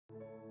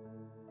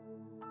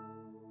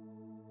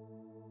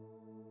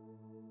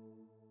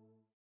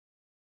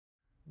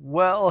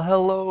Well,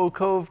 hello,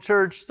 Cove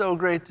Church. So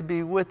great to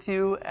be with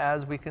you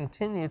as we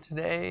continue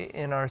today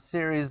in our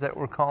series that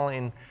we're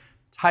calling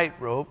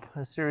Tightrope,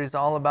 a series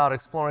all about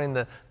exploring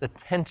the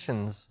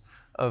tensions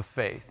of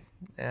faith.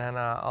 And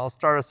I'll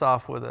start us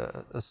off with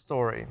a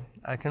story.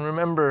 I can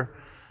remember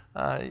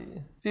a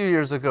few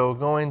years ago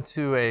going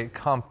to a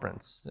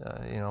conference,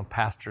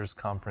 pastor's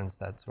conference,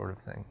 that sort of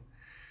thing.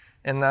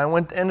 And I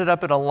ended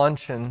up at a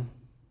luncheon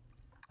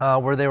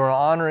where they were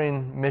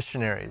honoring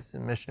missionaries.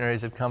 And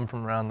missionaries had come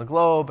from around the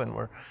globe and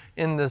were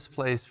in this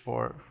place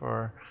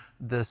for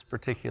this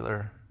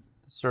particular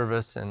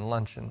service and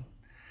luncheon.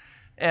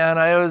 And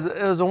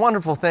it was a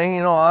wonderful thing,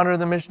 honor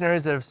the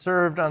missionaries that have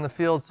served on the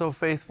field so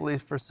faithfully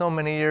for so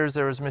many years.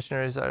 There was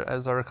missionaries,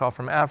 as I recall,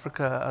 from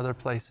Africa, other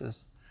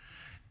places.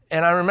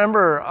 And I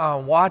remember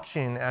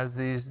watching as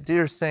these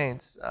dear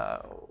saints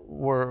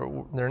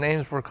their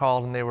names were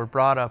called and they were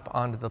brought up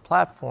onto the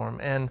platform.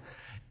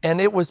 And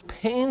it was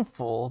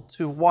painful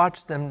to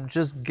watch them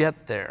just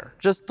get there.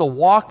 Just the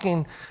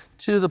walking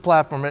to the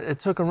platform. It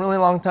took a really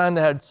long time.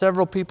 They had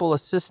several people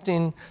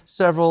assisting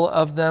several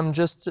of them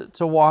just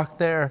to walk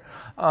there.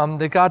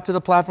 They got to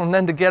the platform.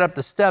 Then to get up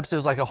the steps, it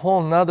was like a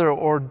whole nother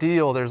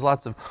ordeal. There's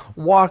lots of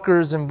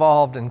walkers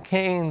involved and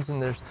canes,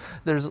 and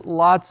there's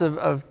lots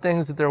of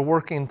things that they're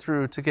working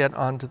through to get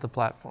onto the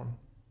platform.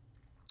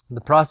 The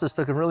process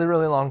took a really,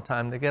 really long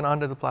time. They get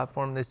onto the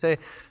platform. They say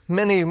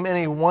many,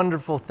 many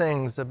wonderful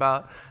things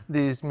about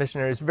these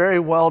missionaries, very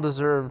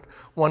well-deserved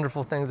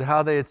wonderful things,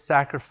 how they had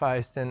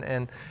sacrificed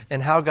and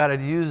how God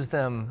had used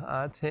them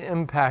to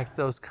impact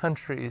those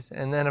countries.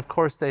 And then, of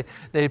course,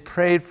 they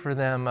prayed for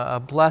them,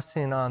 a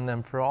blessing on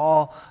them for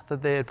all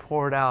that they had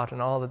poured out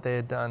and all that they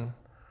had done.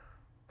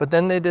 But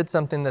then they did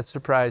something that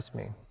surprised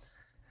me.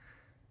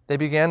 They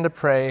began to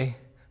pray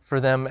for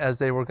them as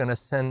they were going to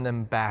send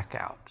them back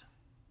out.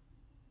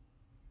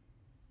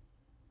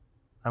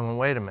 I went,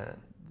 wait a minute,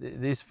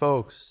 these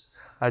folks,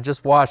 I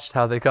just watched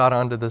how they got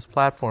onto this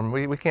platform.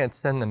 We can't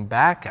send them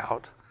back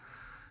out.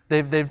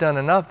 They've done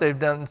enough, they've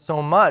done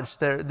so much,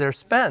 they're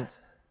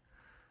spent.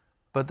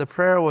 But the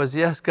prayer was,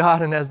 yes,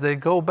 God, and as they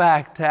go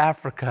back to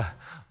Africa,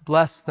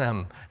 bless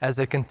them as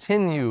they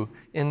continue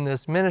in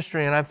this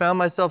ministry. And I found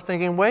myself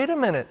thinking, wait a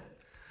minute,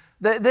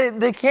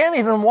 they can't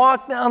even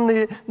walk down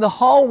the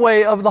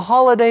hallway of the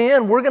Holiday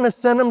Inn. We're going to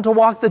send them to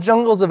walk the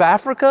jungles of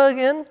Africa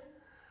again?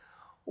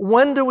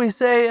 When do we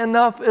say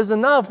enough is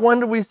enough?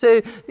 When do we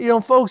say,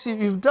 folks,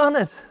 you've done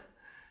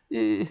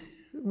it.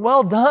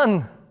 Well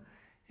done.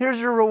 Here's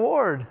your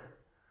reward.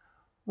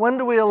 When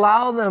do we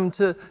allow them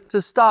to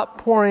stop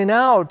pouring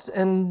out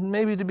and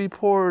maybe to be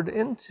poured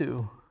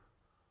into?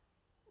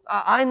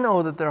 I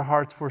know that their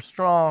hearts were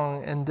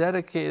strong and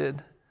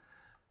dedicated,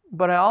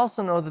 but I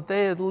also know that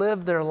they had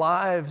lived their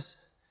lives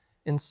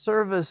in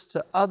service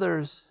to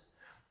others,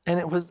 and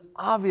it was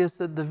obvious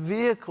that the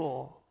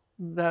vehicle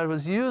that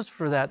was used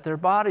for that, their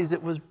bodies,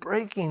 it was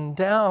breaking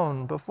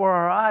down before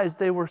our eyes.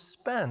 They were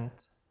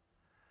spent.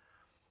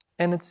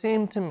 And it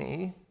seemed to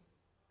me,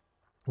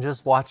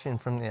 just watching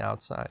from the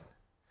outside,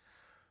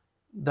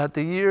 that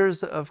the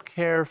years of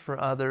care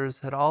for others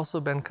had also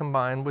been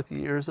combined with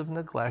years of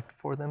neglect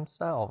for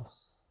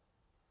themselves.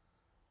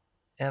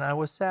 And I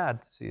was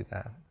sad to see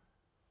that.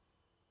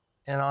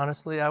 And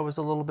honestly, I was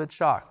a little bit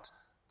shocked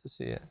to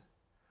see it.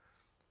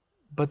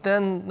 But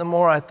then the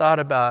more I thought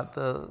about it,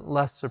 the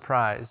less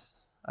surprised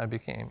I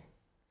became.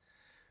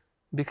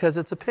 Because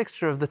it's a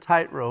picture of the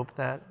tightrope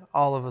that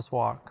all of us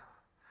walk.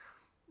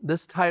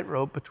 This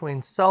tightrope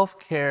between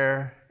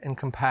self-care and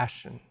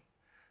compassion.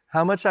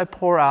 How much I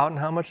pour out and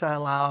how much I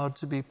allow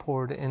to be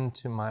poured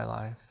into my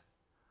life.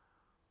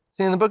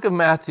 See, in the book of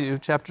Matthew,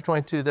 chapter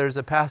 22, there's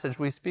a passage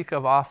we speak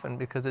of often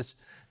because it's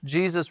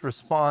Jesus'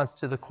 response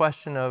to the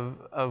question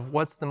of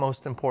what's the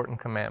most important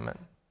commandment.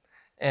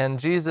 And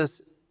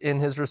Jesus, in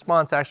his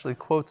response, actually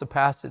quotes a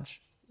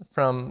passage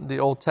from the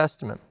Old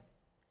Testament,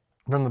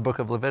 from the book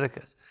of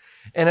Leviticus.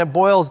 And it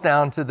boils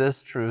down to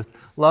this truth: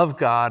 love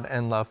God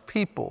and love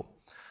people.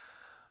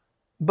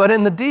 But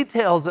in the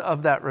details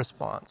of that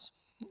response,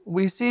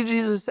 we see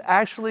Jesus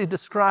actually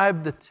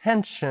describe the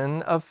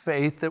tension of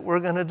faith that we're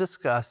going to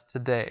discuss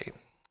today.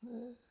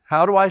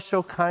 How do I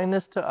show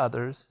kindness to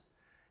others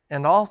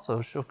and also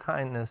show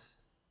kindness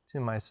to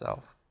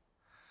myself?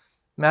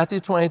 Matthew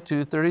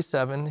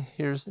 22:37,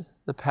 here's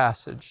the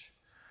passage.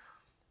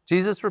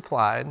 Jesus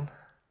replied,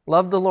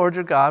 "Love the Lord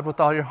your God with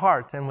all your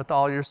heart and with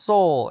all your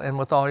soul and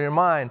with all your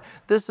mind.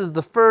 This is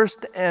the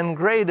first and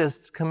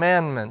greatest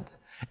commandment.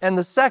 And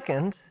the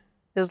second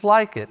is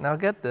like it." Now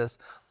get this.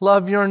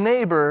 "Love your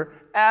neighbor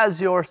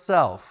as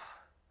yourself."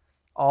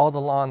 All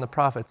the law and the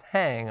prophets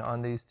hang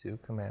on these two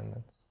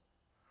commandments.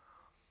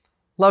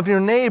 Love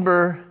your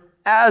neighbor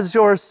as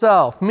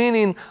yourself,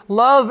 meaning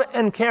love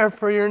and care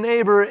for your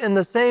neighbor in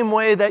the same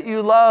way that you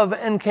love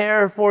and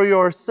care for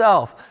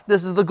yourself.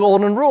 This is the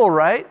golden rule,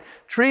 right?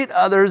 Treat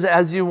others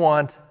as you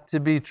want to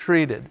be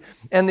treated.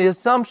 And the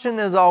assumption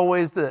is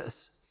always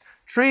this: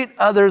 treat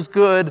others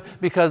good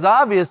because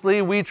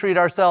obviously we treat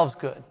ourselves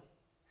good.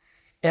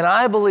 And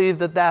I believe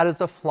that that is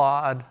a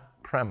flawed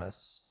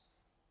premise.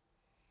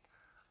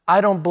 I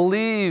don't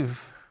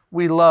believe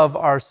we love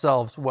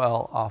ourselves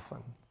well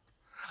often.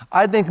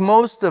 I think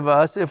most of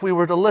us, if we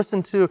were to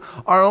listen to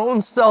our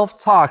own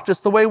self-talk,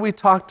 just the way we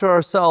talk to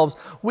ourselves,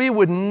 we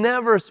would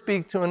never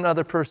speak to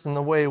another person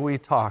the way we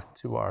talk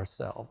to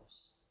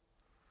ourselves.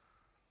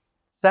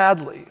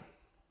 Sadly,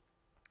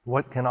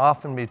 what can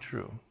often be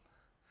true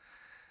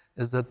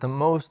is that the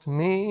most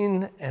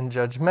mean and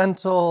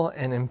judgmental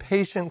and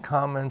impatient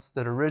comments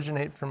that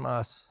originate from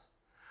us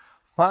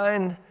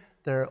find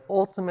their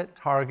ultimate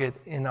target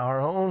in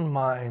our own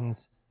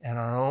minds and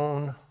our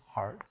own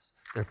hearts.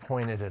 They're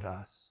pointed at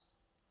us.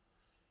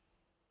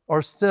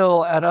 Or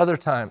still, at other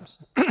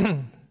times,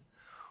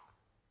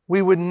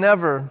 we would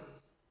never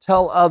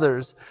tell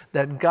others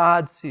that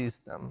God sees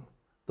them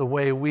the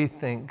way we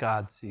think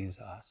God sees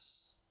us.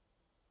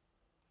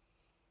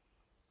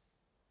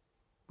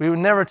 We would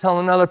never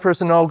tell another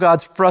person, oh,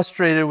 God's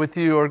frustrated with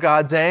you, or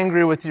God's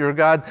angry with you, or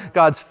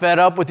God's fed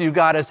up with you,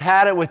 God has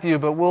had it with you,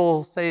 but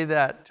we'll say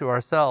that to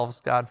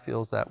ourselves. God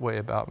feels that way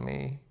about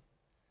me.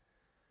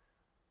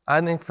 I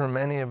think for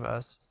many of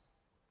us,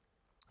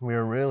 we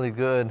are really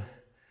good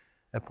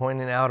at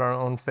pointing out our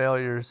own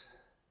failures,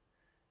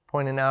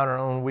 pointing out our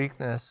own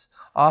weakness,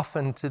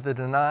 often to the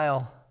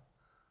denial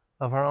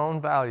of our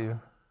own value.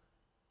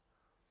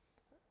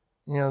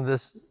 You know,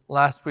 this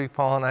last week,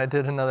 Paul and I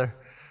did another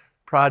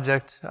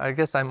project. I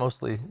guess I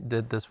mostly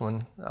did this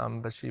one,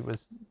 but she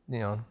was,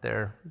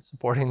 there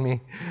supporting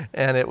me.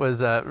 And it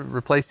was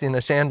replacing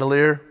a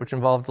chandelier, which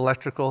involved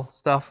electrical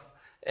stuff.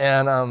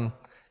 And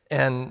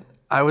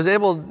I was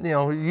able,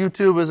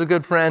 YouTube was a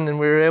good friend, and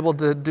we were able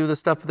to do the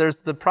stuff. But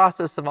there's the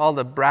process of all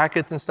the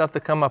brackets and stuff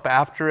that come up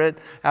after it,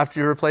 after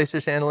you replace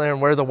your chandelier,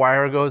 and where the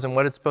wire goes and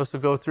what it's supposed to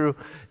go through.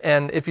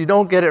 And if you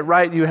don't get it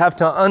right, you have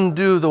to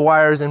undo the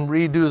wires and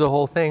redo the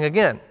whole thing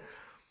again.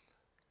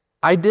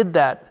 I did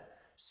that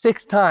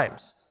 6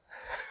 times.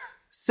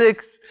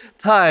 6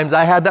 times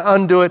I had to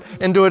undo it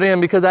and do it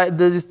again because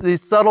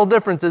these subtle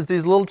differences,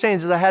 these little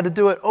changes, I had to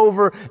do it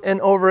over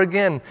and over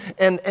again.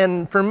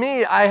 And for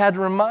me, I had to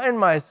remind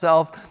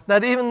myself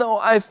that even though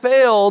I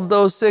failed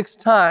those 6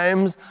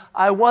 times,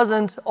 I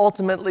wasn't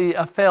ultimately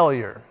a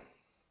failure.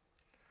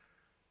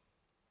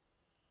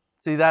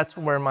 See, that's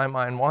where my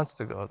mind wants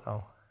to go,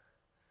 though.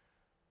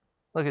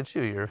 Look at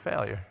you, you're a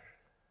failure.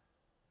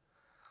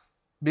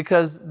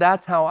 Because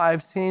that's how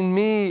I've seen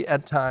me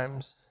at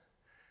times.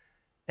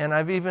 And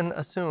I've even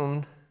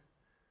assumed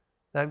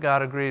that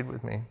God agreed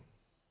with me.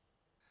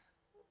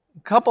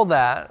 Couple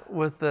that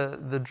with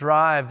the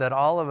drive that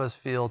all of us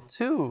feel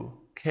to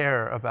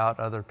care about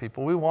other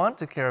people. We want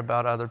to care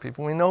about other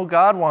people. We know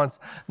God wants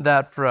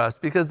that for us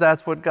because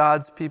that's what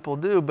God's people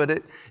do. But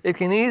it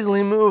can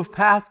easily move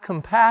past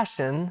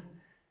compassion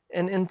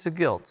and into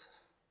guilt.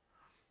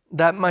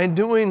 That my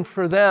doing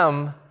for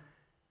them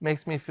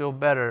makes me feel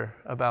better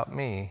about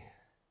me.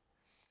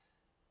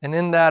 And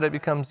in that, it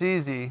becomes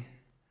easy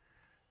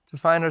to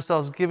find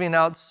ourselves giving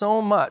out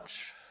so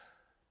much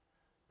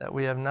that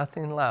we have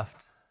nothing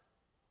left.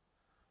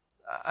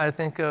 I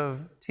think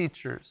of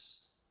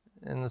teachers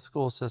in the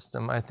school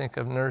system. I think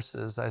of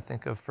nurses. I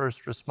think of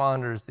first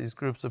responders, these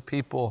groups of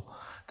people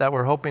that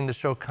we're hoping to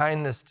show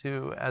kindness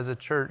to as a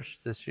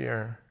church this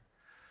year.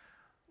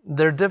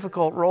 They're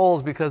difficult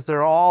roles because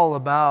they're all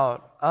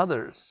about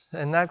others,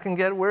 and that can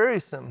get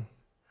wearisome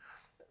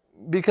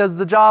because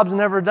the job's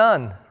never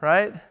done,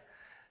 right?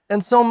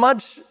 And so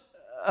much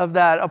of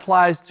that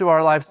applies to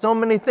our life. So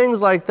many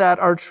things like that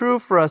are true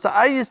for us.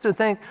 I used to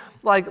think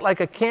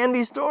like a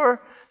candy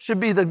store should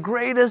be the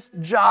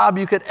greatest job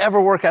you could ever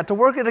work at. To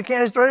work at a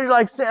candy store, you're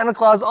like Santa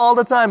Claus all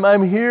the time.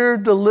 I'm here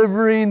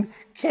delivering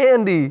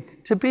candy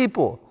to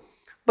people.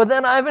 But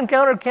then I've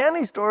encountered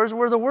candy stores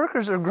where the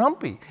workers are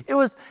grumpy. It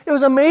was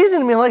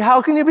amazing to me. Like,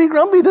 how can you be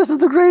grumpy? This is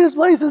the greatest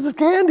place. This is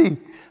candy.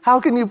 How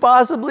can you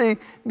possibly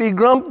be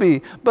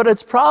grumpy? But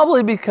it's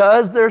probably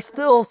because they're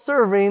still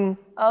serving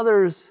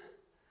others.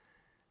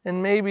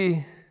 And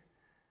maybe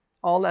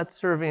all that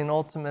serving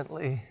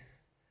ultimately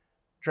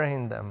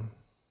drained them.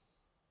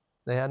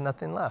 They had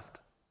nothing left.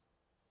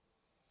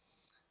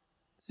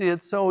 See,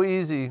 it's so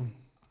easy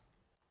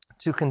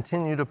to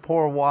continue to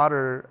pour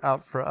water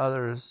out for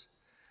others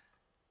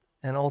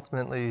and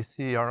ultimately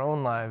see our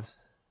own lives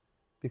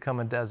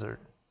become a desert.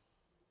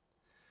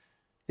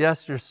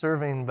 Yes, you're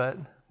serving, but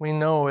we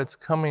know it's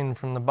coming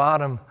from the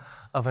bottom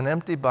of an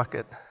empty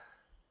bucket.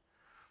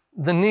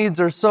 The needs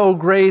are so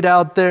great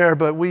out there,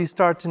 but we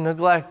start to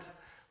neglect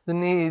the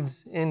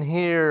needs in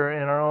here,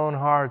 in our own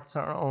hearts,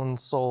 our own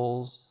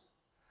souls.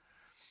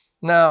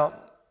 Now,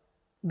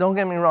 don't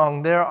get me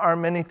wrong, there are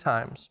many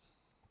times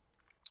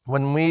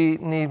when we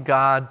need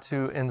God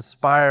to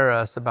inspire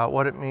us about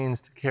what it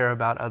means to care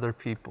about other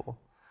people.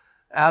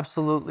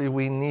 Absolutely,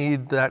 we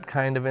need that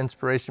kind of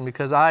inspiration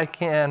because I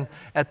can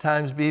at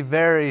times be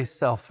very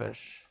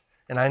selfish,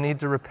 and I need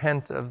to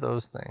repent of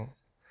those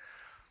things.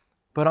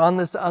 But on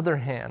this other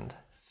hand,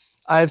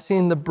 I have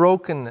seen the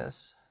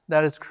brokenness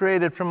that is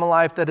created from a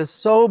life that is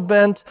so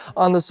bent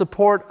on the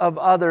support of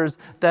others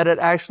that it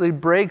actually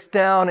breaks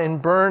down in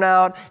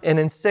burnout and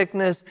in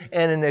sickness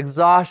and in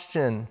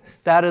exhaustion.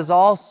 That is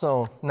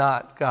also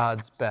not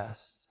God's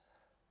best.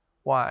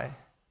 Why?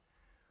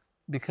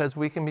 Because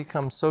we can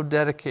become so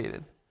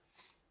dedicated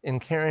in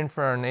caring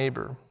for our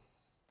neighbor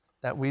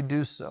that we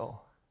do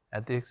so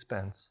at the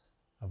expense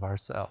of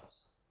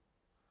ourselves.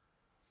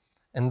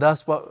 And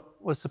thus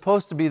what was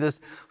supposed to be this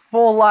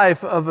full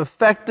life of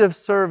effective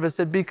service,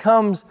 it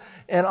becomes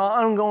an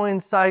ongoing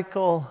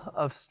cycle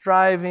of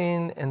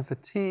striving and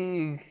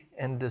fatigue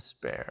and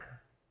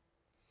despair,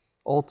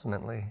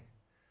 ultimately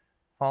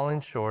falling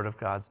short of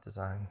God's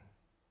design.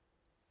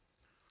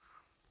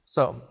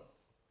 So,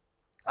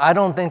 I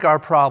don't think our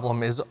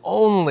problem is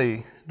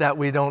only that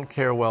we don't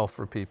care well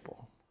for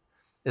people.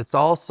 It's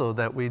also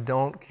that we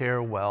don't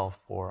care well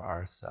for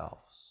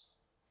ourselves.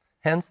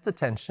 Hence the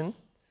tension,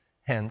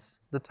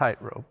 hence the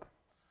tightrope.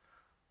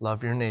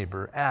 Love your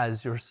neighbor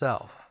as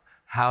yourself.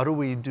 How do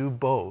we do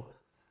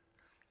both?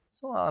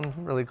 So I'm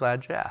really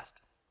glad you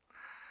asked.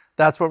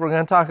 That's what we're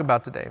going to talk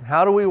about today.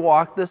 How do we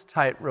walk this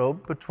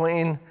tightrope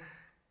between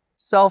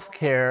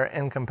self-care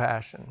and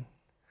compassion?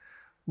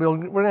 We're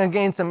going to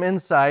gain some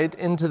insight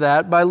into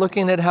that by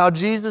looking at how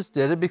Jesus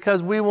did it,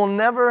 because we will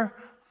never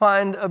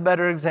find a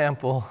better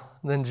example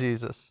than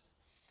Jesus.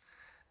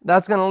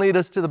 That's going to lead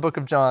us to the book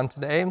of John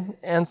today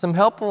and some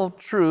helpful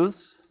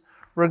truths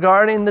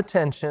regarding the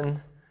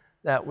tension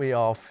that we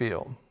all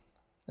feel.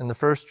 And the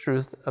first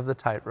truth of the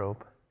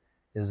tightrope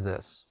is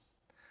this: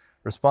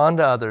 respond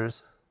to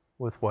others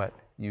with what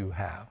you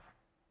have.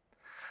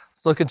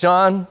 Let's look at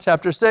John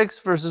chapter 6,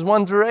 verses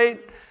 1 through 8.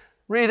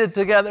 Read it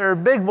together.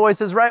 Big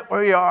voices right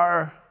where you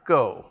are.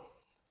 Go.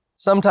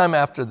 Sometime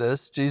after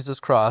this, Jesus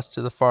crossed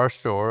to the far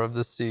shore of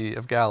the Sea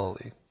of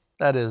Galilee,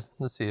 that is,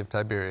 the Sea of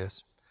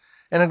Tiberias.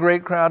 And a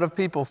great crowd of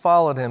people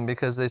followed him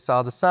because they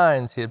saw the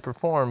signs he had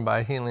performed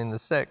by healing the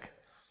sick.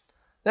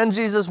 Then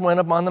Jesus went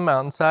up on the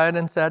mountainside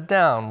and sat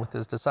down with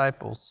his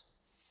disciples.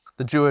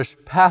 The Jewish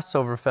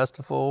Passover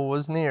festival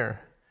was near.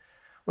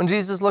 When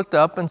Jesus looked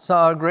up and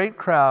saw a great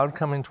crowd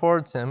coming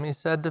towards him, he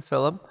said to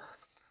Philip,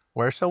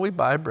 "Where shall we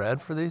buy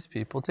bread for these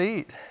people to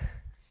eat?"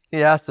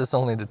 He asked this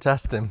only to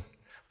test him,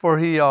 for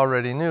he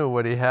already knew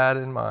what he had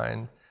in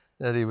mind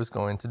that he was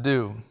going to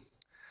do.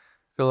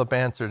 Philip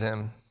answered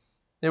him,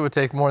 "It would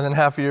take more than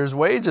half a year's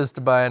wages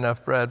to buy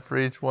enough bread for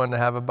each one to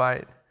have a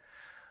bite."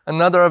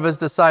 Another of his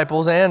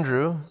disciples,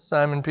 Andrew,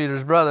 Simon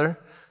Peter's brother,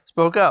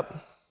 spoke up.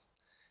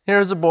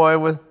 "Here's a boy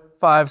with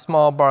 5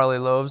 small barley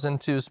loaves and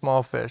 2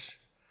 small fish.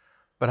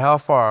 But how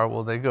far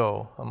will they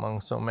go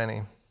among so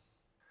many?"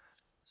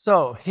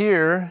 So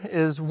here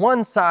is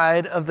one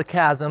side of the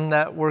chasm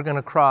that we're going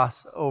to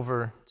cross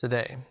over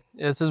today.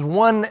 This is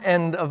one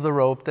end of the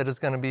rope that is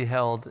going to be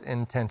held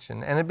in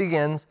tension. And it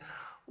begins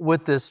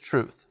with this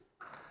truth: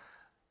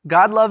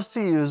 God loves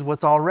to use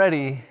what's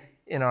already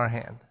in our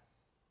hand.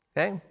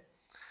 Okay?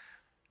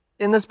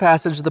 In this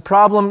passage, the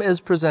problem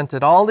is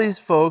presented. All these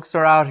folks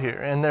are out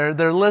here, and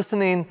they're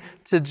listening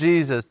to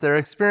Jesus. They're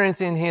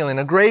experiencing healing.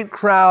 A great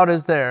crowd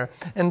is there.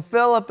 And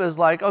Philip is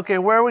like, okay,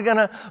 where are we going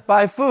to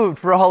buy food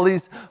for all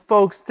these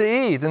folks to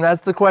eat? And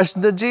that's the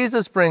question that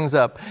Jesus brings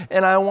up.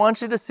 And I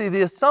want you to see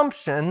the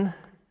assumption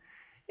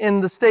in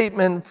the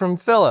statement from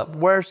Philip: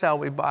 where shall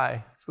we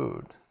buy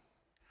food?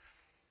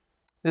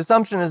 The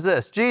assumption is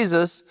this: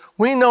 Jesus,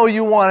 we know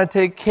you want to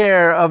take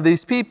care of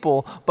these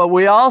people, but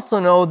we also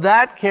know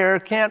that care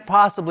can't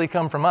possibly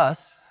come from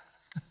us.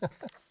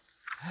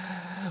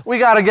 We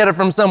got to get it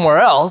from somewhere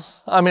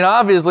else. I mean,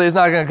 obviously it's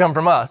not going to come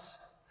from us.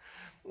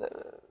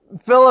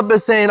 Philip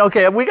is saying,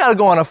 okay, we got to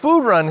go on a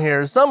food run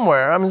here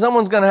somewhere. I mean,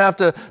 someone's going to have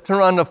to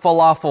run to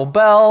Falafel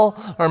Bell,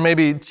 or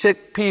maybe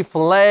chickpea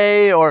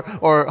filet, or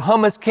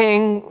Hummus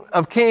King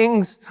of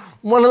Kings,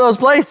 one of those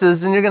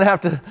places, and you're going to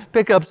have to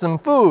pick up some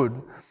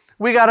food.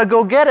 We got to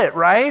go get it,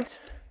 right?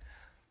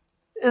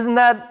 Isn't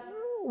that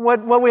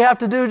what we have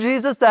to do,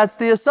 Jesus? That's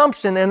the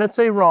assumption, and it's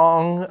a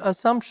wrong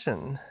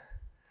assumption.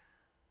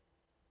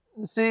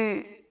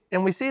 See,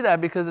 and we see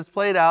that because it's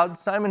played out.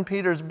 Simon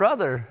Peter's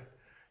brother,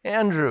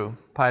 Andrew,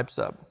 pipes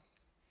up.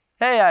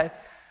 "Hey,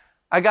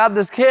 I got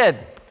this kid."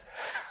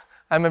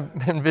 I'm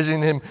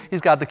envisioning him.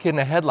 He's got the kid in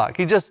a headlock.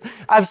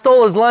 I've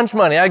stole his lunch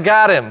money. I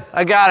got him.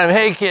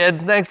 "Hey,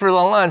 kid, thanks for the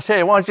lunch.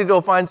 Hey, why don't you go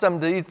find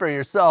something to eat for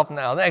yourself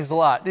now? Thanks a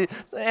lot."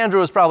 Andrew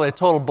was probably a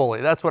total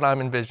bully. That's what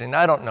I'm envisioning.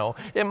 I don't know.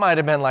 It might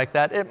have been like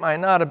that. It might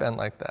not have been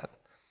like that.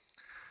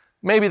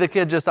 Maybe the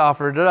kid just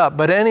offered it up.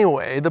 But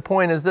anyway, the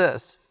point is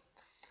this: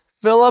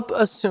 Philip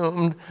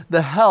assumed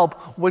the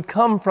help would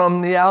come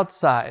from the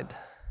outside.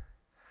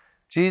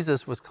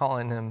 Jesus was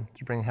calling him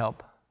to bring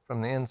help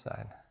from the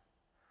inside.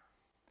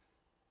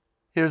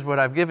 Here's what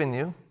I've given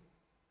you.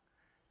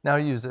 Now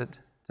use it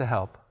to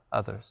help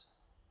others.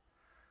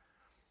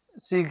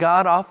 See,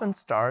 God often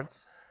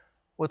starts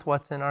with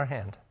what's in our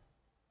hand,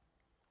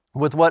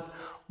 with what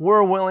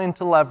we're willing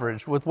to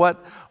leverage, with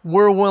what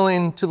we're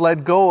willing to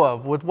let go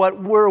of, with what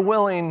we're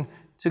willing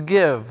to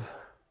give.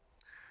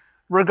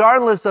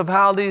 Regardless of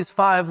how these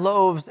 5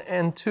 loaves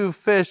and 2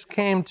 fish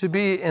came to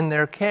be in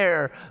their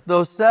care,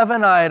 those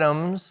 7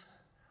 items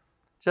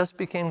just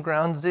became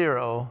ground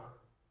zero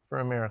for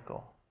a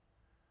miracle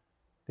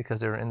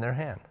because they were in their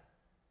hand.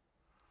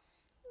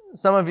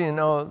 Some of you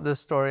know this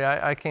story.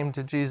 I came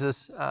to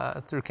Jesus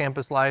through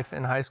campus life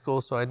in high school,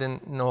 so I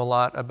didn't know a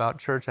lot about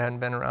church. I hadn't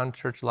been around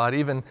church a lot.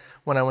 Even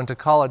when I went to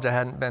college, I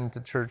hadn't been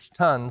to church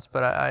tons,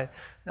 but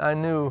I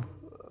knew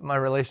my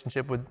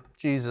relationship with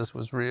Jesus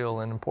was real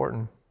and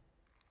important.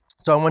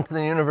 So I went to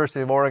the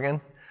University of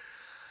Oregon.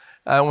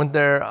 I went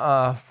there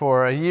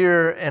for a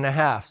year and a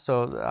half.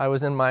 So I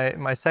was in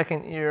my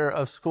second year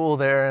of school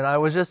there, and I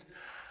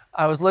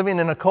was living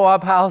in a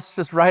co-op house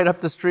just right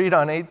up the street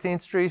on 18th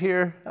Street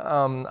here.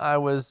 I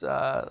was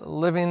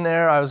living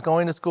there. I was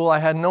going to school. I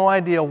had no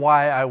idea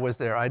why I was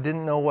there. I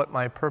didn't know what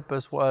my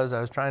purpose was.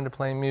 I was trying to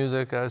play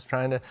music. I was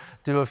trying to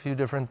do a few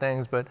different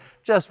things, but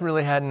just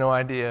really had no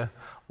idea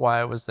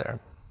why I was there.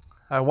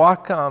 I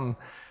walk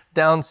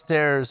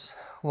downstairs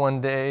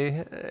one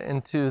day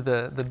into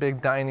the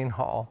big dining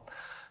hall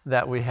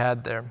that we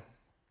had there.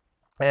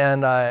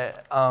 And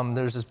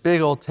there's this big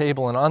old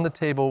table, and on the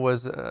table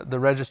was the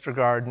Register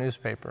Guard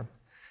newspaper.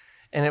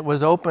 And it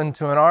was open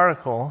to an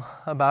article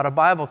about a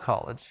Bible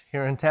college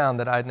here in town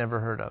that I'd never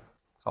heard of,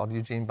 called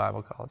Eugene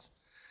Bible College.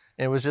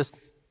 And it was just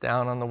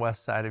down on the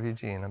west side of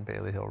Eugene on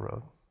Bailey Hill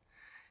Road.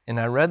 And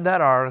I read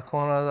that article,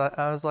 and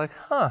I was like,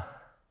 I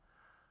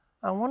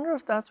wonder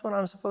if that's what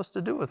I'm supposed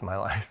to do with my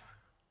life.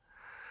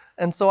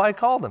 And so I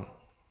called him,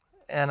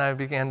 and I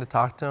began to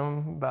talk to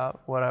him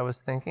about what I was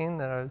thinking,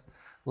 that I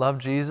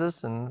loved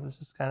Jesus, and was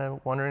just kind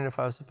of wondering if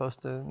I was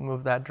supposed to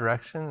move that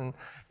direction. And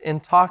in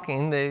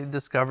talking, they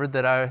discovered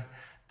that I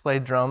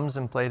played drums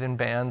and played in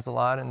bands a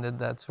lot and did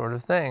that sort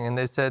of thing. And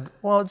they said,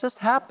 well, it just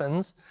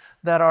happens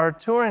that our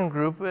touring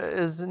group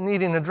is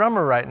needing a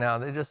drummer right now.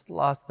 They just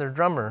lost their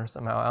drummer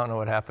somehow. I don't know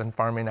what happened,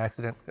 farming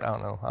accident, I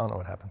don't know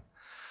what happened.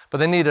 But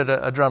they needed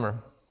a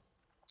drummer.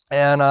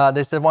 And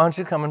they said, why don't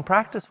you come and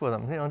practice with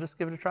them? Just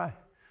give it a try.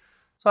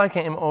 So I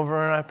came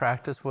over and I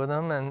practiced with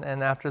them.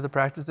 And after the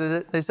practice,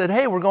 they said,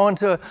 hey, we're going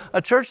to a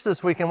church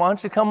this weekend. Why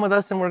don't you come with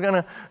us, and we're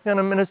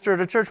gonna minister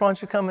at a church. Why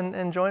don't you come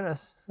and join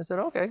us? I said,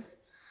 okay.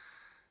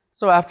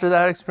 So after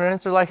that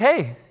experience, they're like,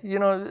 hey,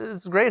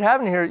 it's great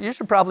having you here. You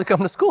should probably come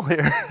to school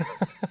here.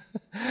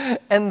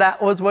 And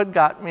that was what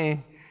got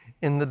me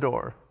in the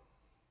door.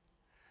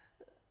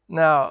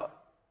 Now,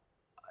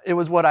 it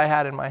was what I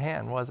had in my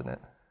hand, wasn't it?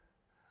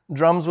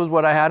 Drums was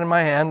what I had in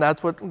my hand.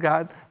 That's what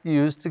God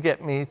used to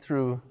get me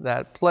through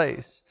that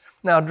place.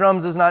 Now,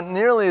 drums is not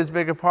nearly as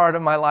big a part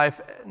of my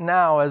life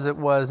now as it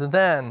was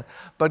then,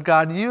 but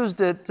God used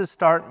it to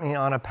start me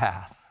on a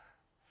path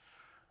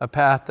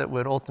that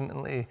would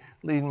ultimately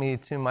lead me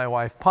to my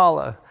wife,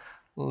 Paula,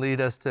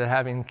 lead us to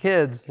having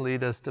kids,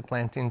 lead us to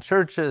planting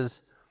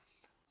churches.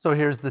 So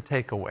here's the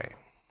takeaway.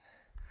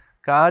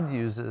 God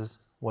uses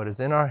what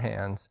is in our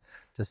hands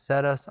to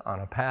set us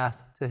on a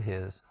path to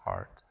His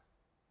heart.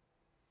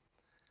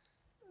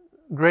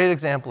 Great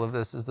example of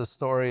this is the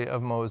story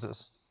of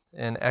Moses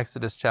in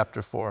Exodus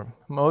chapter 4.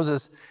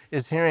 Moses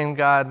is hearing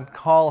God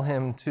call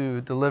him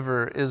to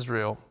deliver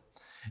Israel.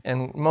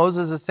 And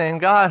Moses is saying,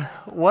 God,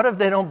 what if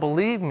they don't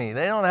believe me?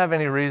 They don't have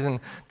any reason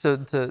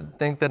to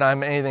think that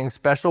I'm anything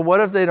special.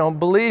 What if they don't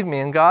believe me?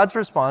 And God's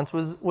response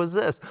was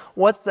this: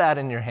 what's that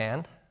in your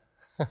hand?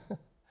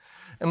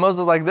 And Moses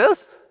was like,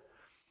 this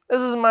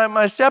is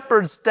my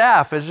shepherd's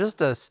staff. It's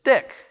just a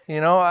stick.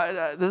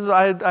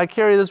 I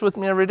carry this with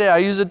me every day. I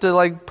use it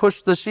to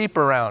push the sheep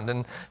around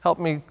and help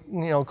me,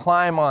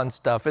 climb on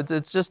stuff.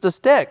 It's just a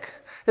stick.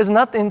 It's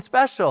nothing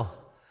special.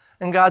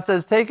 And God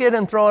says, take it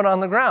and throw it on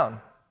the ground.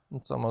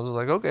 And so Moses is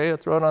like, okay, I'll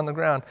throw it on the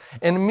ground.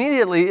 And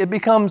immediately it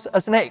becomes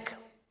a snake.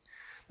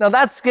 Now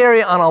that's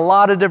scary on a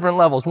lot of different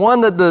levels.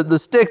 One, that the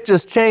stick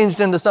just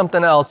changed into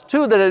something else.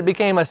 Two, that it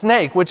became a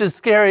snake, which is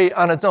scary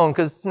on its own,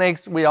 because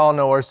snakes, we all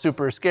know, are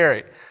super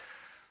scary.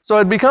 So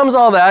it becomes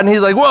all that, and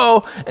he's like,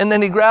 whoa, and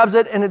then he grabs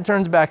it, and it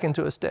turns back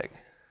into a stick.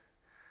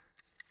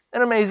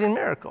 An amazing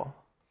miracle.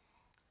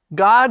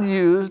 God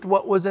used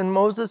what was in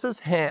Moses'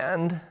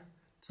 hand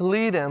to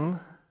lead him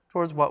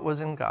towards what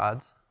was in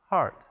God's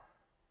heart.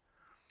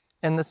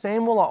 And the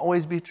same will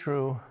always be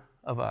true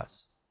of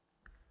us,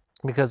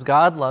 because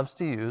God loves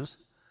to use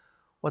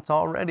what's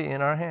already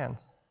in our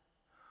hands.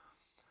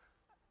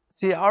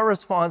 See, our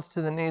response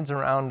to the needs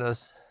around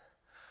us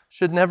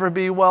should never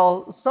be,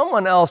 well,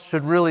 someone else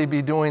should really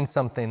be doing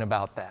something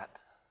about that.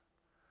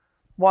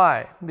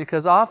 Why?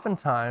 Because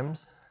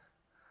oftentimes,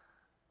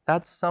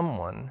 that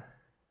someone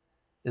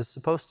is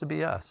supposed to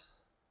be us.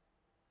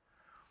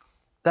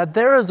 That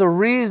there is a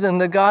reason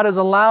that God has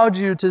allowed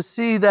you to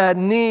see that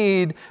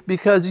need,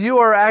 because you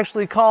are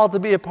actually called to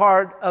be a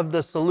part of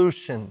the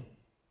solution,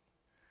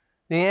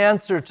 the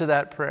answer to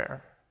that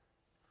prayer.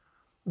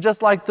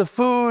 Just like the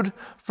food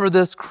for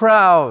this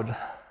crowd,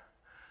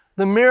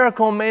 the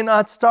miracle may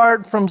not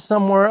start from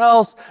somewhere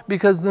else,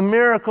 because the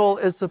miracle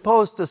is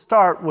supposed to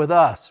start with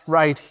us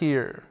right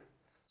here.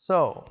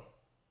 So,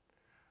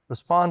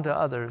 respond to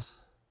others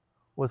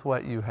with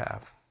what you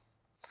have.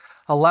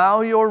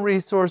 Allow your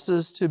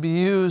resources to be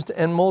used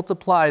and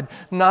multiplied,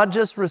 not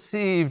just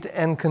received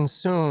and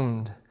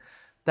consumed.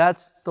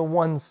 That's the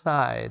one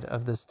side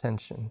of this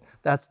tension.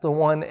 That's the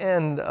one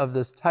end of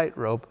this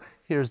tightrope.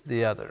 Here's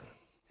the other,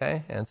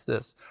 okay? And it's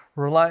this.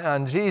 Rely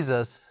on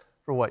Jesus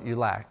for what you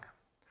lack.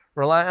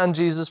 Rely on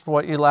Jesus for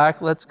what you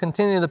lack. Let's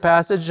continue the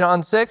passage,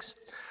 John 6.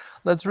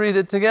 Let's read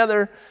it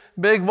together.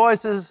 Big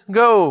voices,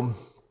 go.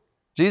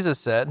 Jesus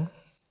said,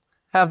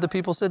 have the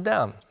people sit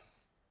down.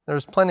 There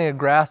was plenty of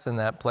grass in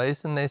that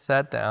place, and they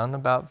sat down.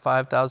 About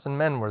 5,000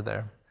 men were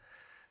there.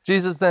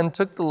 Jesus then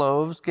took the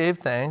loaves, gave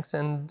thanks,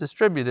 and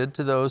distributed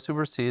to those who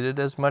were seated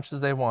as much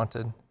as they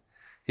wanted.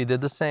 He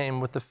did the same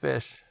with the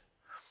fish.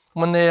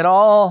 When they had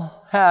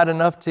all had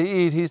enough to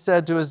eat, he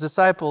said to his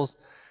disciples,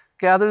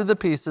 gather the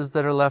pieces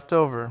that are left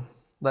over.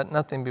 Let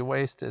nothing be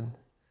wasted.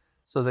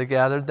 So they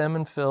gathered them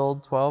and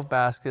filled 12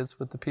 baskets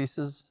with the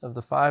pieces of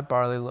the 5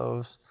 barley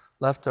loaves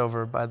left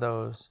over by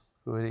those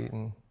who had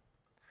eaten.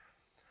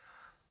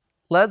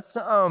 Let's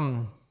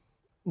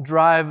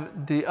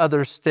drive the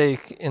other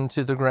stake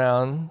into the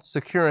ground,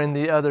 securing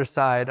the other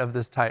side of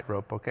this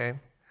tightrope, okay?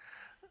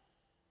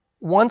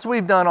 Once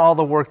we've done all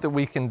the work that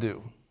we can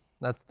do,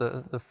 that's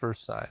the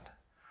first side,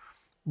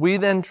 we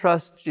then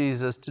trust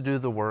Jesus to do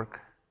the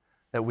work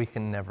that we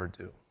can never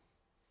do.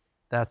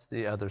 That's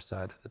the other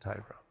side of the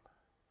tightrope.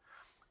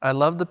 I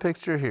love the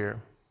picture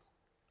here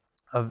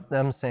of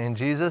them saying,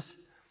 Jesus,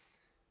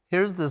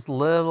 here's this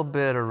little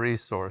bit of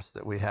resource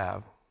that we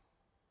have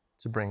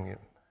to bring you.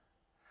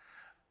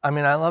 I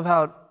mean, I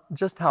love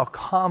just how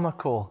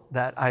comical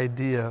that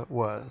idea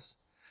was.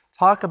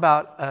 Talk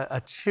about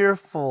a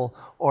cheerful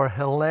or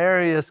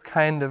hilarious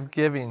kind of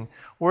giving.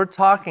 We're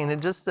talking,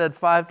 it just said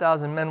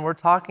 5,000 men, we're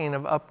talking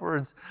of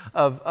upwards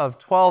of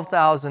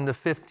 12,000 to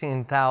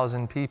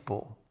 15,000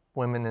 people,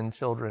 women and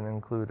children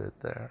included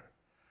there.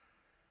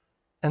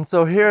 And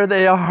so here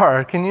they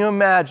are. Can you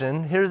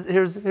imagine?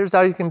 Here's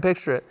how you can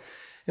picture it.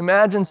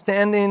 Imagine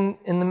standing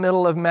in the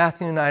middle of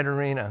Matthew Night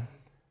Arena,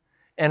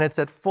 and it's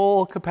at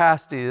full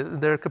capacity.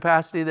 Their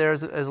capacity there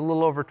is a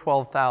little over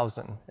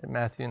 12,000 at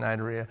Matthew Night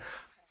Arena.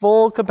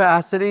 Full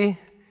capacity.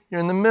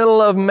 You're in the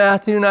middle of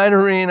Matthew Night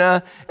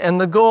Arena,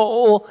 and the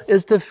goal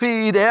is to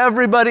feed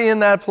everybody in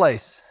that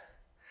place.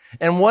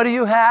 And what do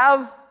you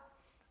have?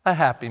 A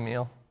Happy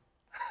Meal.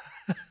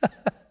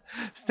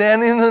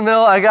 Standing in the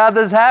middle, I got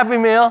this Happy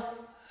Meal.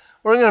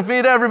 We're going to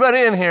feed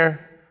everybody in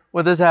here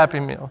with this Happy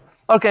Meal.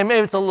 Okay,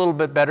 maybe it's a little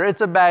bit better.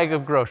 It's a bag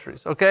of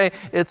groceries, okay?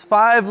 It's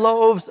 5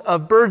 loaves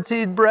of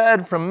birdseed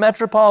bread from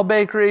Metropole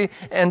Bakery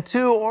and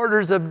 2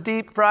 orders of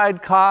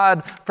deep-fried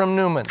cod from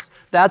Newman's.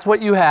 That's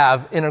what you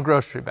have in a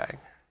grocery bag.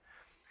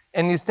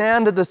 And you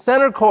stand at the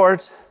center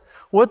court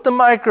with the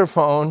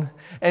microphone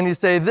and you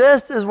say,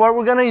 this is what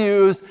we're going to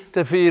use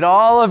to feed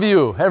all of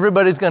you.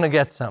 Everybody's going to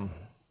get some.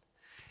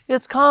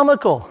 It's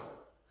comical.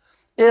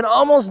 It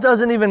almost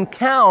doesn't even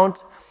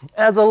count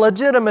as a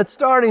legitimate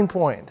starting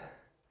point.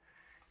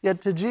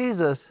 Yet to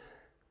Jesus,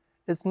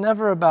 it's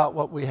never about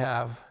what we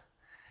have.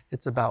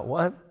 It's about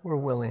what we're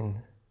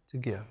willing to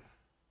give.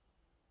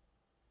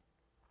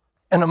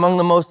 And among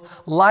the most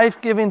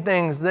life-giving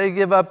things they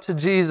give up to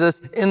Jesus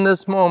in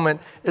this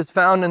moment is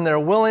found in their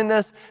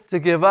willingness to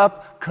give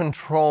up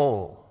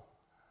control.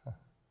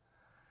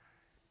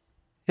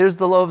 Here's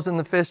the loaves and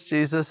the fish,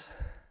 Jesus.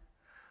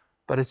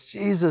 But it's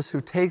Jesus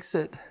who takes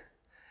it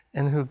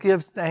and who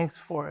gives thanks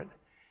for it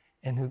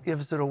and who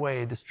gives it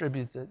away,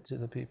 distributes it to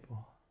the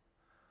people.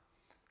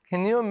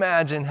 Can you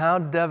imagine how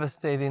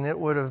devastating it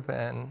would have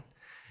been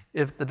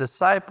if the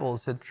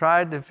disciples had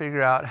tried to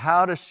figure out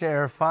how to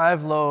share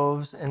 5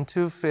 loaves and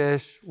 2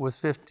 fish with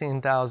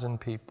 15,000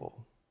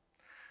 people?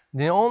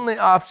 The only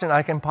option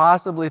I can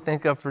possibly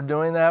think of for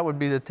doing that would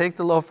be to take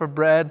the loaf of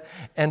bread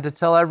and to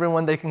tell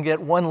everyone they can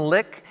get 1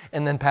 lick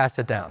and then pass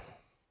it down.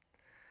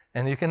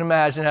 And you can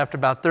imagine after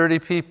about 30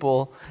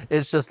 people,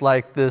 it's just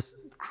like this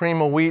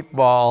cream of wheat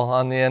ball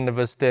on the end of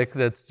a stick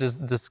that's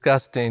just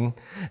disgusting.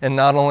 And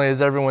not only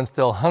is everyone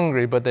still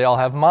hungry, but they all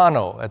have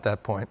mono at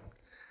that point.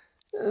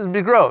 It would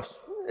be gross.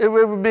 It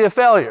would be a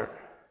failure.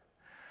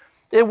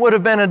 It would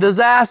have been a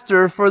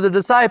disaster for the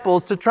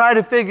disciples to try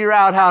to figure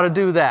out how to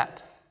do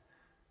that.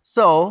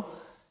 So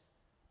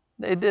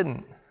they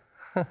didn't.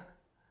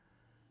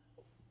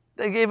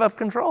 They gave up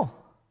control.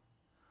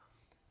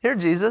 Here,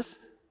 Jesus,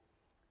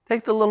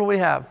 take the little we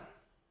have.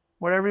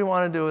 Whatever you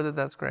want to do with it,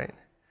 that's great.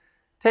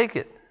 Take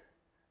it.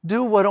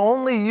 Do what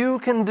only you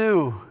can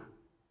do.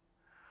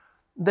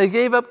 They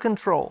gave up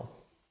control.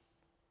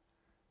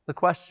 The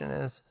question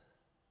is,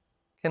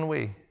 can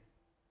we?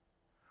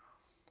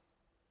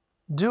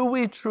 Do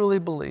we truly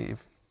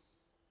believe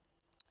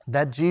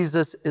that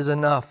Jesus is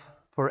enough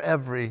for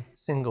every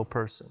single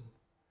person?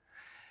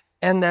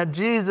 And that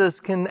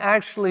Jesus can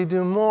actually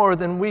do more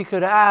than we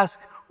could ask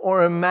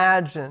or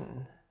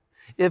imagine?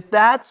 If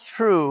that's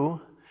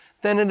true,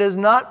 then it is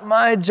not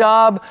my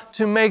job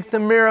to make the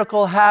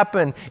miracle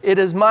happen. It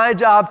is my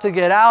job to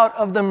get out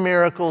of the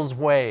miracle's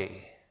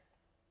way.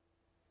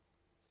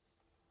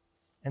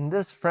 And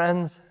this,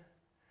 friends,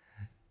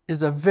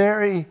 is a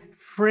very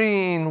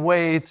freeing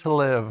way to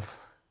live.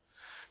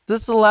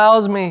 This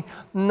allows me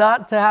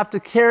not to have to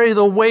carry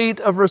the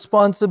weight of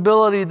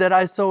responsibility that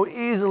I so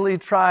easily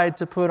tried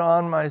to put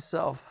on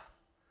myself.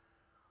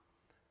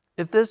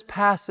 If this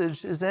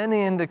passage is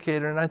any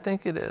indicator, and I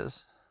think it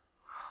is,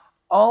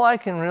 all I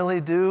can really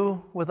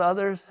do with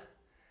others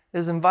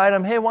is invite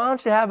them, hey, why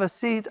don't you have a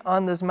seat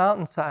on this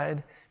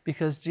mountainside,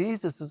 because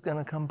Jesus is going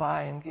to come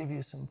by and give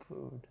you some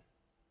food.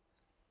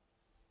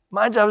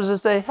 My job is to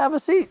say, have a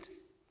seat.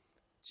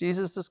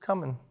 Jesus is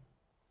coming.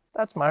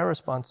 That's my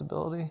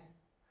responsibility.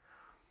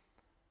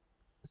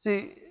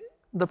 See,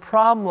 the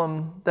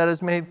problem that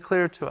is made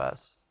clear to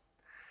us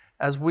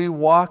as we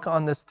walk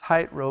on this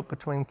tightrope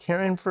between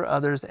caring for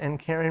others and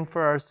caring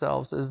for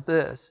ourselves is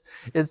this.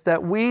 It's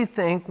that we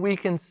think we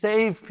can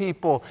save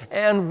people,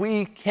 and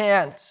we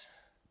can't.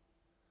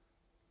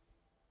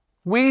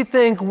 We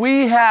think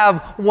we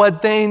have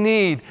what they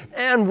need,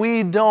 and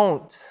we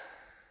don't.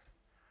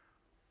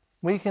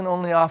 We can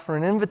only offer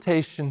an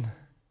invitation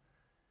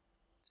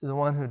to the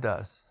one who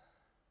does.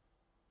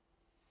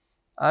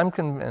 I'm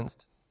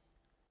convinced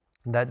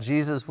that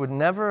Jesus would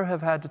never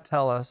have had to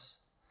tell us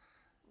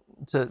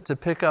to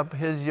pick up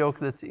his yoke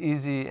that's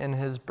easy and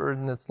his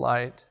burden that's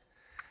light.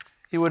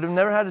 He would have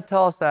never had to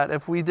tell us that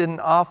if we didn't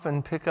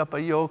often pick up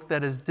a yoke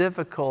that is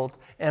difficult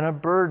and a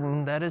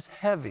burden that is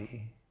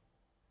heavy.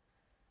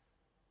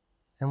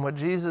 And what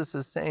Jesus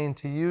is saying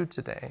to you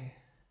today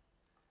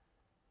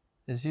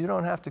is you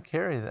don't have to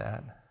carry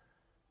that.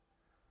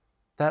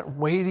 That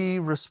weighty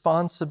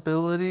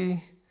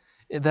responsibility,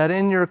 that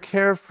in your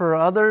care for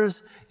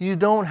others, you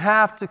don't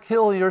have to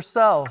kill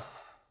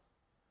yourself.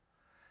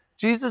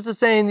 Jesus is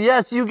saying,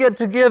 yes, you get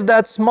to give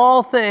that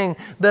small thing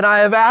that I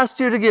have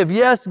asked you to give.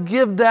 Yes,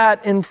 give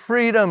that in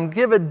freedom.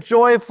 Give it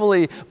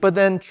joyfully, but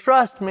then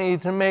trust me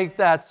to make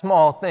that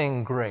small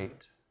thing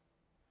great.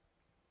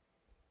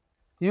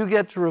 You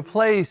get to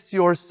replace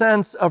your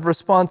sense of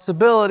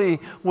responsibility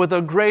with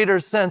a greater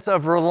sense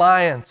of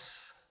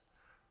reliance.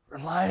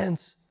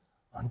 Reliance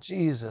on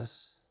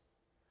Jesus.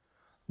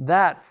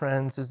 That,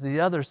 friends, is the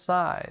other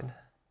side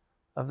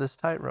of this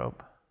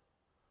tightrope.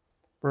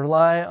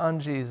 Rely on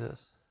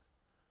Jesus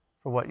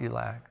for what you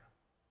lack.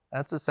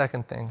 That's the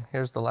second thing.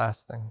 Here's the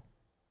last thing.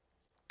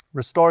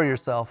 Restore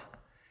yourself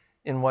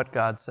in what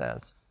God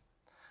says.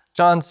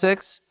 John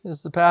 6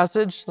 is the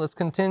passage. Let's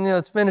continue.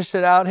 Let's finish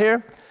it out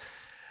here. It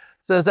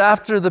says,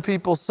 after the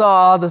people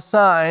saw the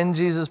sign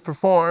Jesus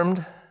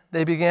performed,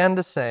 they began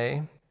to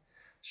say,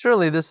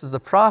 surely this is the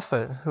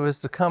prophet who is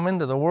to come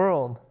into the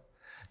world.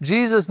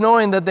 Jesus,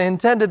 knowing that they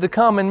intended to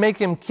come and make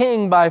him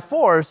king by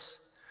force,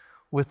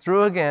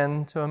 withdrew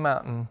again to a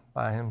mountain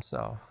by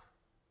himself.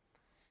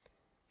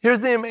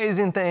 Here's the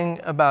amazing thing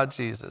about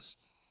Jesus.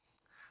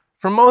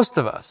 For most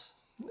of us,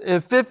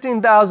 if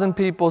 15,000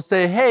 people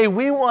say, hey,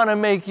 we want to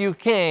make you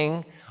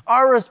king,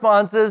 our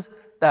response is,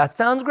 that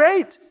sounds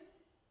great.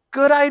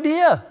 Good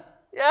idea.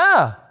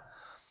 Yeah.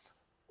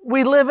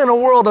 We live in a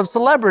world of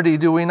celebrity,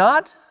 do we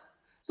not?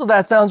 So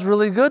that sounds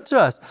really good to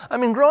us. I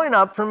mean, growing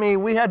up, for me,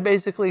 we had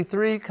basically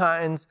three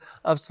kinds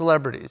of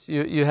celebrities.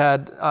 You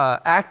had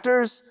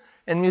actors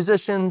and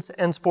musicians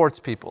and sports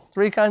people.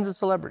 Three kinds of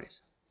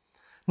celebrities.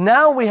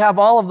 Now we have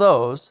all of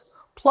those,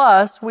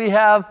 plus we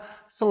have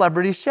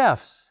celebrity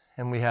chefs,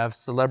 and we have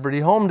celebrity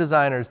home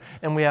designers,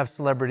 and we have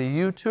celebrity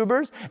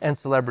YouTubers, and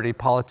celebrity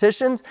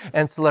politicians,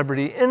 and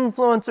celebrity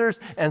influencers,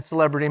 and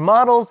celebrity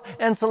models,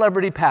 and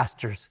celebrity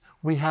pastors.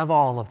 We have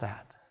all of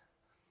that.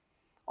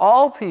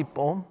 All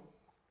people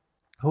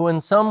who in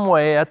some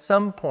way, at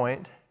some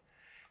point,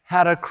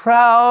 had a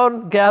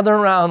crowd gather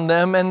around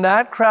them, and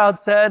that crowd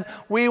said,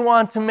 we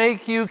want to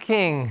make you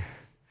king.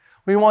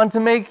 We want to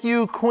make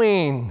you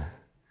queen.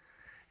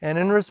 And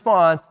in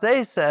response,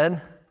 they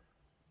said,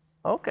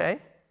 okay.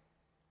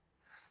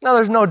 Now,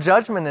 there's no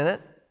judgment in it.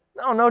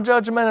 No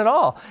judgment at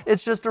all.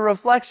 It's just a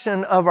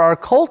reflection of our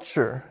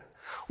culture.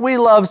 We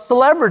love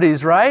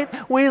celebrities, right?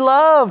 We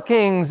love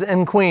kings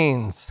and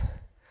queens.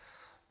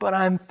 But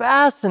I'm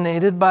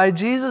fascinated by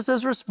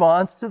Jesus'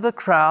 response to the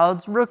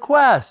crowd's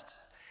request.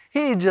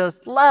 He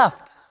just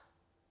left.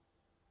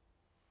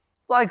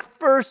 It's like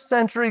first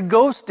century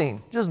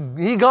ghosting.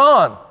 He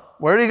gone.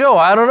 Where'd he go?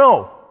 I don't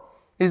know.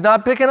 He's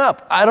not picking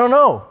up. I don't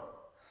know.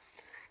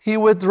 He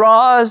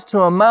withdraws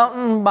to a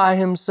mountain by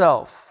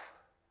himself.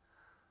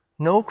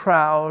 No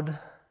crowd,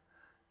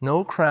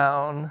 no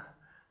crown,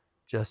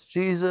 just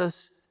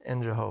Jesus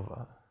and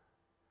Jehovah.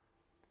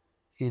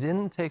 He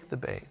didn't take the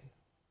bait.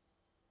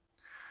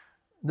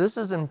 This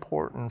is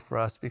important for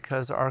us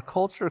because our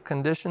culture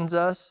conditions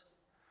us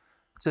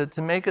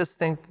to make us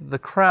think the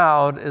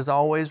crowd is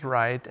always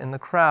right and the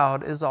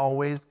crowd is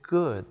always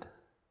good.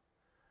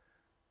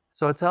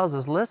 So it tells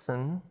us,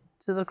 listen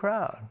to the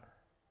crowd.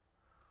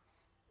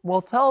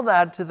 Well, tell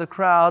that to the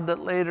crowd that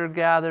later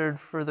gathered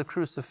for the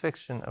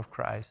crucifixion of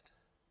Christ.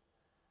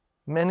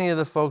 Many of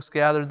the folks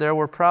gathered there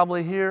were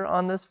probably here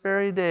on this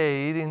very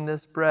day eating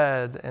this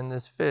bread and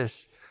this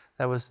fish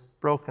that was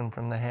broken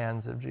from the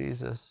hands of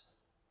Jesus.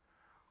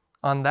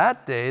 On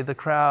that day, the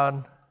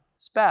crowd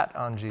spat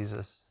on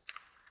Jesus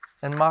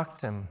and mocked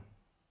him.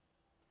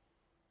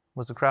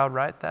 Was the crowd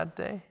right that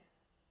day?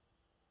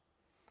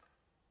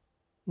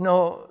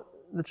 No,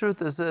 the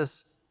truth is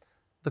this: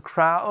 the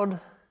crowd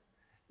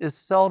is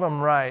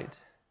seldom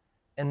right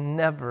and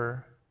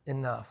never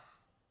enough.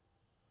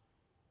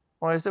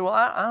 Well, you say, well,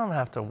 I don't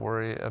have to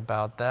worry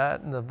about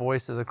that, the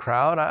voice of the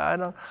crowd. I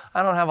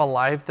don't have a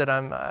life that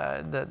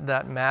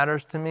that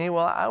matters to me.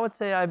 Well, I would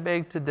say I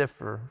beg to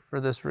differ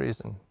for this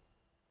reason.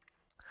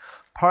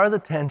 Part of the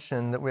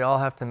tension that we all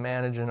have to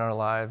manage in our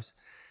lives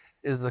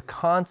is the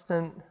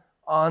constant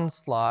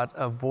onslaught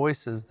of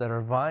voices that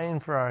are vying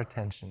for our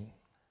attention.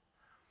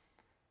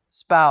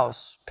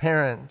 Spouse,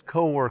 parent,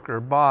 coworker,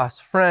 boss,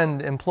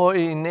 friend,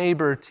 employee,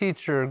 neighbor,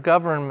 teacher,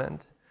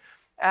 government.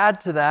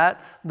 Add to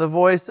that the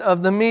voice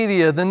of the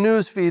media, the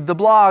newsfeed, the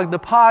blog, the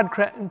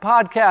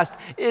podcast.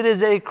 It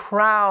is a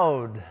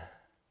crowd.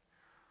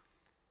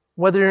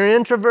 Whether you're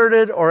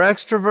introverted or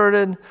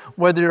extroverted,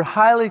 whether you're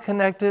highly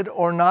connected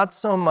or not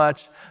so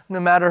much, no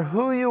matter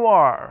who you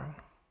are,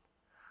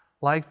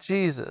 like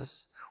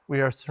Jesus,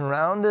 we are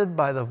surrounded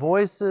by the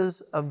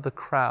voices of the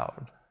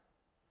crowd.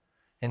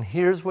 And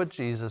here's what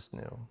Jesus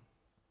knew: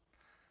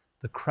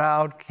 the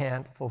crowd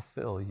can't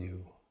fulfill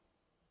you.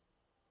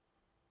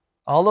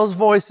 All those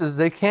voices,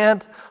 they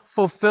can't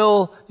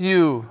fulfill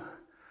you.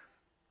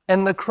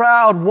 And the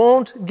crowd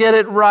won't get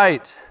it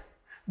right.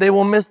 They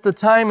will miss the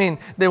timing.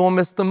 They will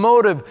miss the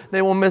motive.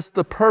 They will miss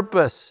the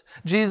purpose.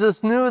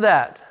 Jesus knew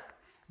that.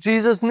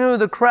 Jesus knew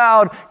the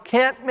crowd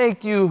can't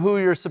make you who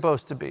you're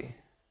supposed to be.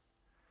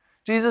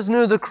 Jesus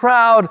knew the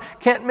crowd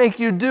can't make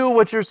you do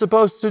what you're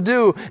supposed to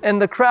do,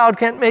 and the crowd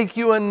can't make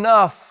you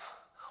enough.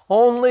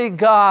 Only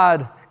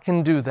God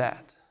can do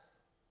that.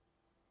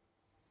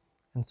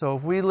 And so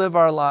if we live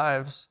our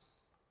lives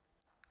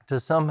to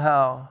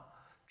somehow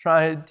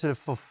try to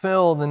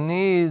fulfill the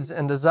needs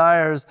and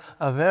desires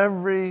of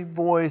every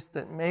voice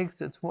that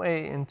makes its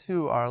way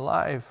into our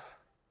life,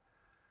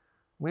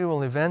 we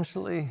will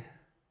eventually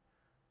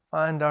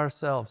find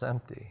ourselves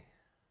empty,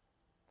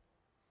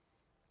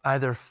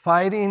 either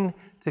fighting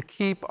to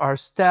keep our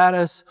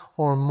status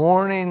or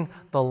mourning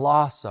the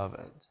loss of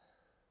it.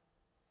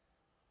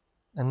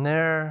 And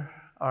there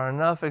are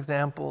enough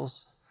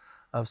examples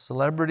of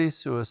celebrity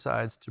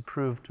suicides to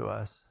prove to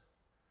us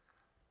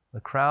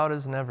the crowd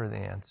is never the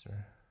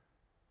answer.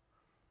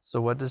 So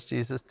what does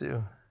Jesus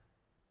do?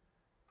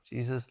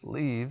 Jesus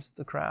leaves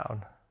the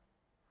crowd.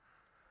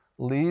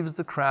 Leaves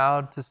the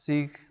crowd to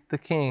seek the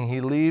king. He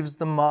leaves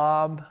the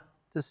mob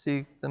to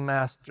seek the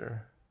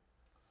master.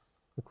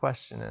 The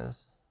question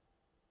is,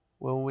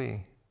 will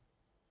we?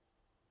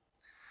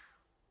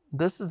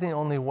 This is the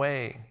only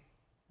way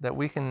that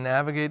we can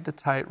navigate the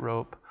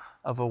tightrope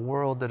of a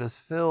world that is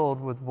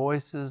filled with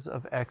voices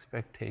of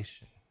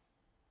expectation.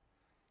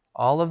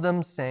 All of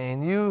them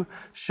saying, you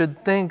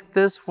should think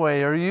this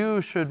way, or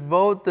you should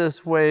vote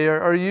this way,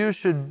 or you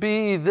should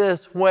be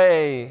this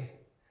way.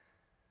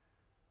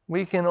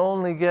 We can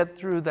only get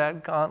through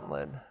that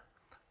gauntlet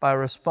by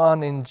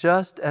responding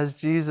just as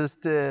Jesus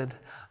did.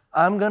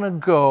 I'm going to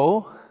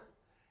go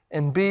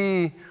and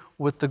be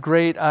with the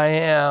great I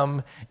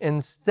am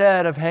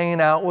instead of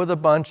hanging out with a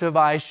bunch of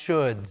I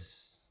shoulds.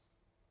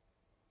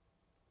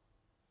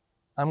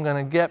 I'm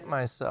going to get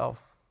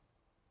myself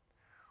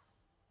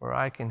where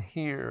I can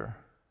hear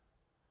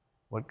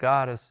what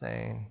God is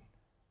saying.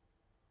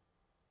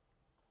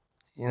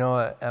 You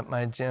know, at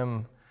my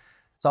gym,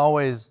 it's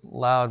always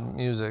loud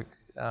music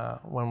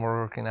when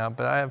we're working out,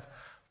 but I have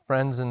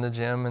friends in the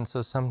gym, and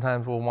so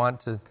sometimes we'll want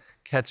to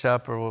catch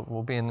up, or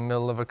we'll be in the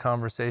middle of a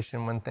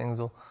conversation when things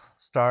will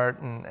start,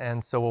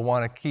 and so we'll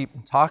want to keep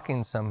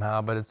talking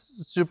somehow, but it's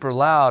super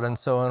loud, and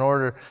so in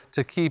order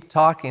to keep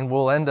talking,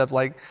 we'll end up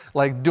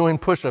like doing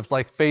push-ups,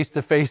 like face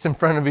to face in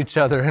front of each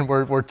other, and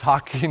we're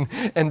talking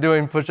and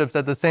doing push-ups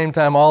at the same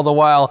time. All the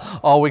while,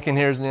 all we can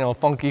hear is,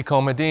 funky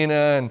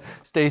comedina, and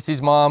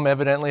Stacy's mom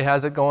evidently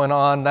has it going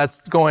on.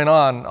 That's going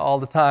on all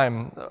the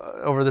time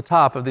over the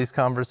top of these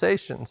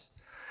conversations.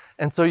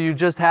 And so you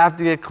just have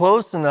to get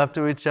close enough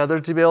to each other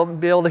to be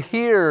able to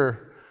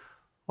hear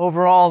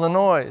over all the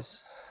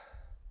noise.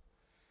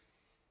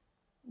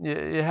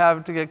 You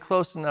have to get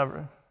close enough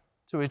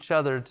to each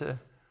other to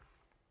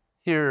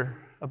hear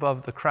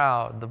above the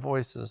crowd, the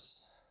voices.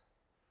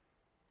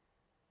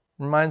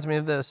 It reminds me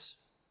of this.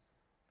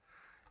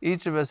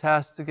 Each of us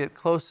has to get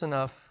close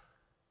enough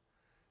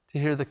to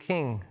hear the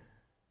king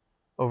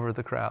over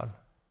the crowd,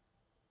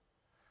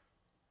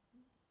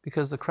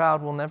 because the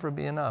crowd will never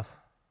be enough.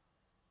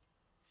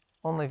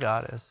 Only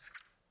God is.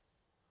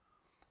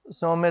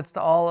 So amidst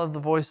all of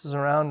the voices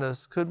around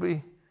us, could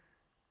we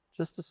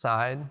just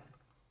decide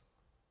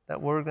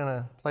that we're going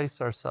to place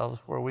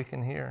ourselves where we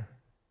can hear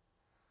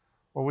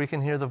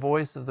the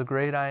voice of the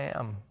great I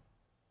am?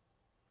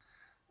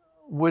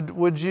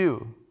 Would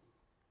you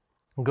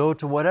go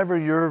to whatever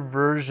your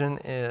version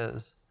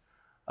is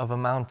of a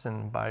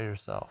mountain by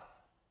yourself?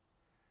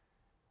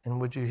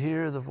 And would you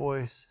hear the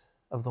voice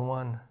of the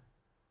one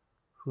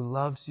who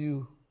loves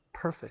you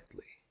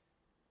perfectly?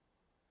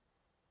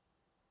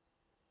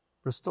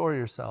 Restore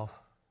yourself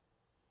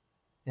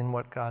in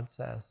what God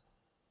says.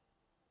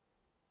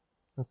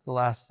 That's the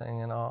last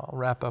thing, and I'll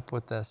wrap up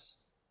with this.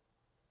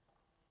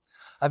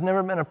 I've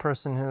never been a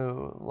person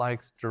who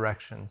likes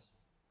directions.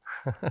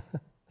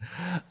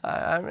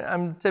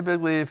 I'm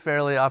typically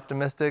fairly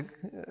optimistic,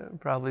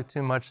 probably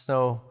too much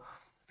so,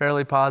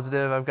 fairly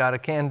positive. I've got a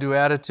can-do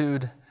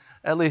attitude,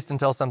 at least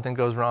until something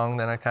goes wrong,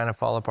 then I kind of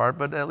fall apart.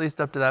 But at least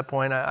up to that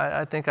point,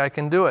 I think I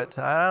can do it.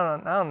 I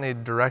don't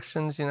need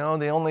directions, you know.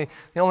 The only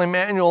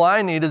manual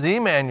I need is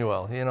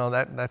Emmanuel, you know,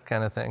 that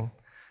kind of thing.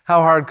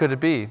 How hard could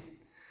it be?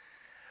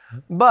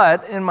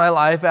 But in my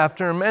life,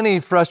 after many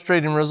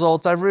frustrating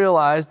results, I've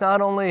realized not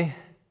only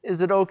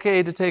is it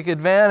okay to take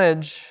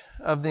advantage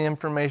of the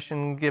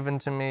information given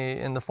to me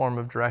in the form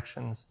of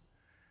directions,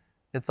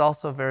 it's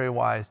also very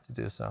wise to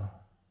do so.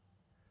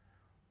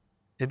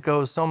 It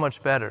goes so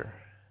much better,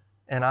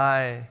 and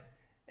I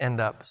end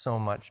up so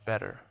much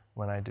better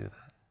when I do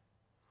that.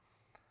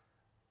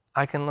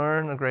 I can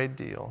learn a great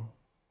deal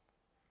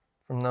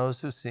from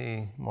those who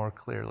see more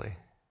clearly.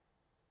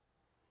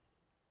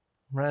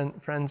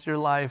 Friends, your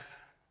life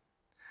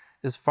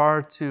is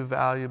far too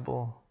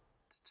valuable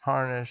to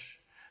tarnish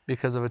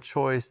because of a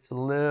choice to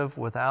live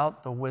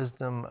without the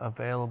wisdom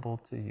available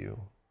to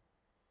you.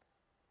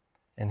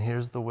 And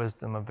here's the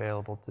wisdom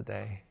available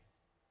today.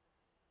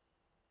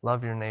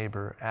 Love your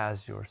neighbor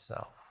as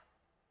yourself.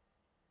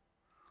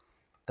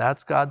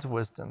 That's God's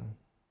wisdom,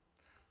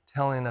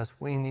 telling us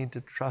we need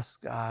to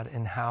trust God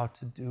in how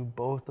to do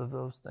both of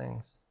those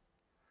things.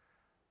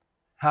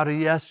 How to,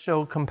 yes,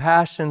 show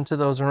compassion to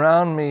those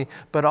around me,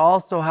 but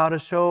also how to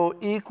show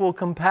equal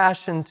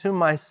compassion to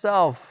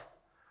myself.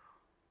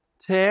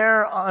 To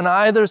err on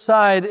either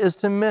side is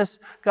to miss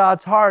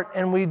God's heart,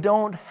 and we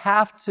don't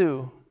have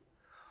to.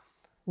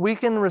 We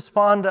can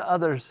respond to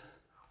others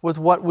with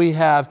what we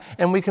have,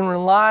 and we can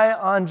rely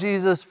on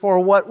Jesus for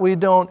what we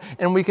don't,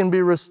 and we can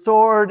be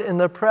restored in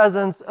the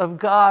presence of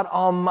God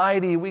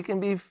Almighty. We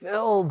can be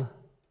filled.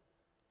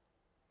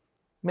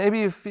 Maybe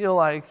you feel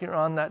like you're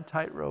on that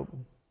tightrope.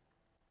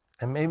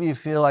 And maybe you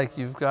feel like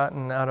you've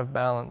gotten out of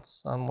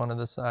balance on one of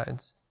the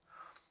sides.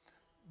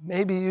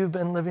 Maybe you've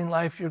been living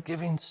life, you're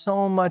giving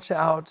so much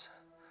out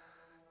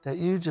that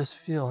you just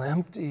feel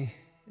empty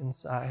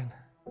inside.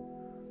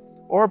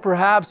 Or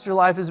perhaps your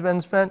life has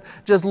been spent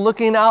just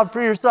looking out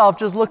for yourself,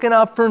 just looking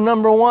out for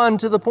number one,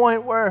 to the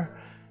point where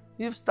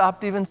you've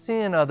stopped even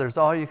seeing others.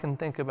 All you can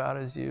think about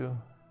is you.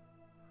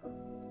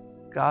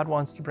 God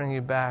wants to bring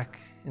you back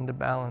into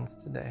balance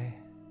today.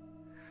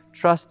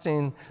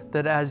 Trusting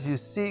that as you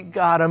seek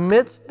God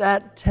amidst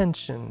that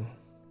tension,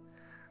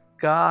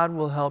 God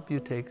will help you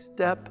take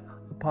step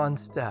upon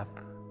step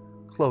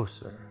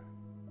closer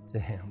to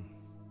Him.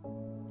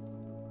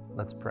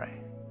 Let's pray.